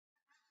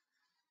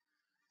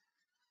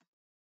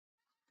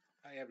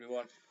Hi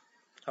everyone,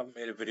 haven't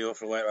made a video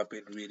for a while. I've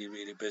been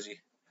really busy,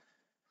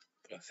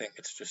 but I think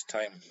it's just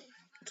time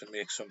to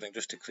make something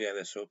just to clear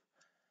this up.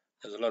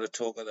 There's a lot of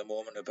talk at the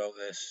moment about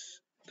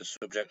the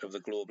subject of the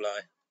globe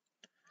lie.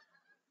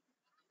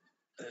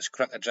 There's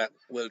Crackerjack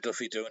Will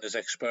Duffy doing his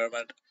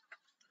experiment,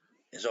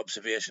 his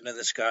observation in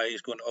the sky.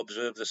 He's going to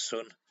observe the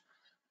sun,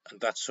 and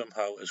that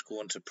somehow is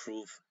going to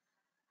prove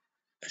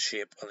a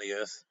shape on the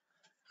earth.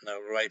 Now,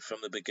 right from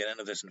the beginning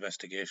of this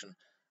investigation,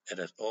 it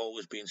has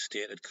always been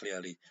stated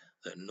clearly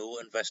that no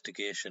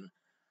investigation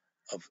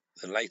of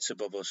the lights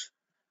above us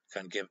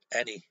can give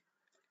any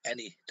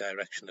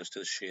direction as to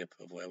the shape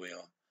of where we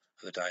are,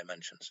 the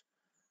dimensions.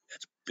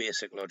 It's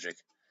basic logic.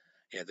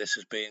 Yeah, this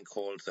is being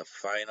called the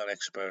final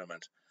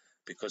experiment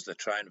because they're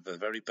trying their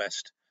very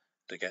best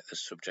to get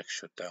this subject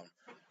shut down.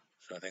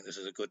 So I think this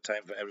is a good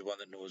time for everyone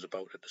that knows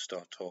about it to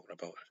start talking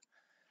about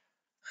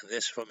it. And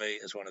this, for me,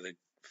 is one of the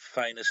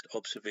finest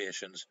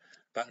observations.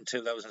 Back in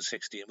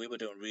 2016, we were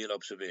doing real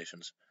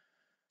observations.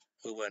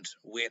 We weren't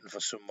waiting for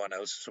someone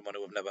else, someone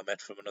who we've never met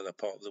from another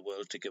part of the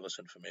world, to give us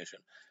information.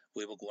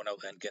 We were going out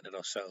there and getting it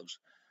ourselves.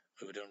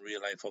 We were doing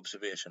real life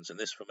observations, and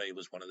this for me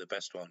was one of the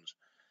best ones.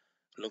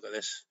 Look at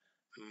this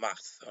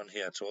math on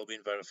here. It's all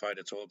been verified.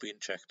 It's all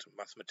been checked.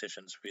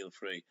 Mathematicians, feel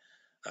free.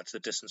 That's the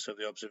distance of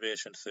the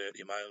observation,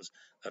 30 miles.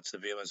 That's the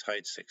viewer's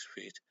height, 6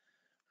 feet.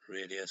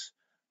 Radius,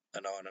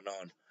 and on and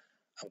on.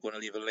 I'm going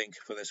to leave a link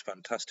for this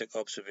fantastic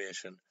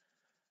observation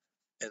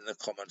in the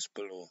comments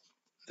below.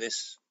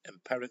 This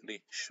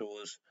empirically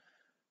shows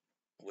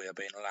we are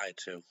being lied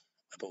to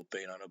about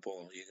being on a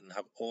ball. You can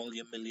have all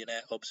your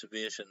millionaire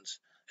observations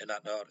in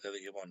that article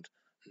that you want.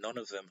 None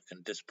of them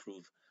can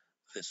disprove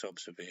this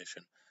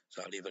observation.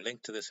 So I'll leave a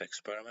link to this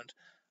experiment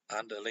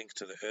and a link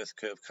to the Earth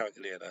curve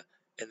calculator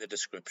in the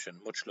description.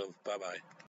 Much love. Bye bye.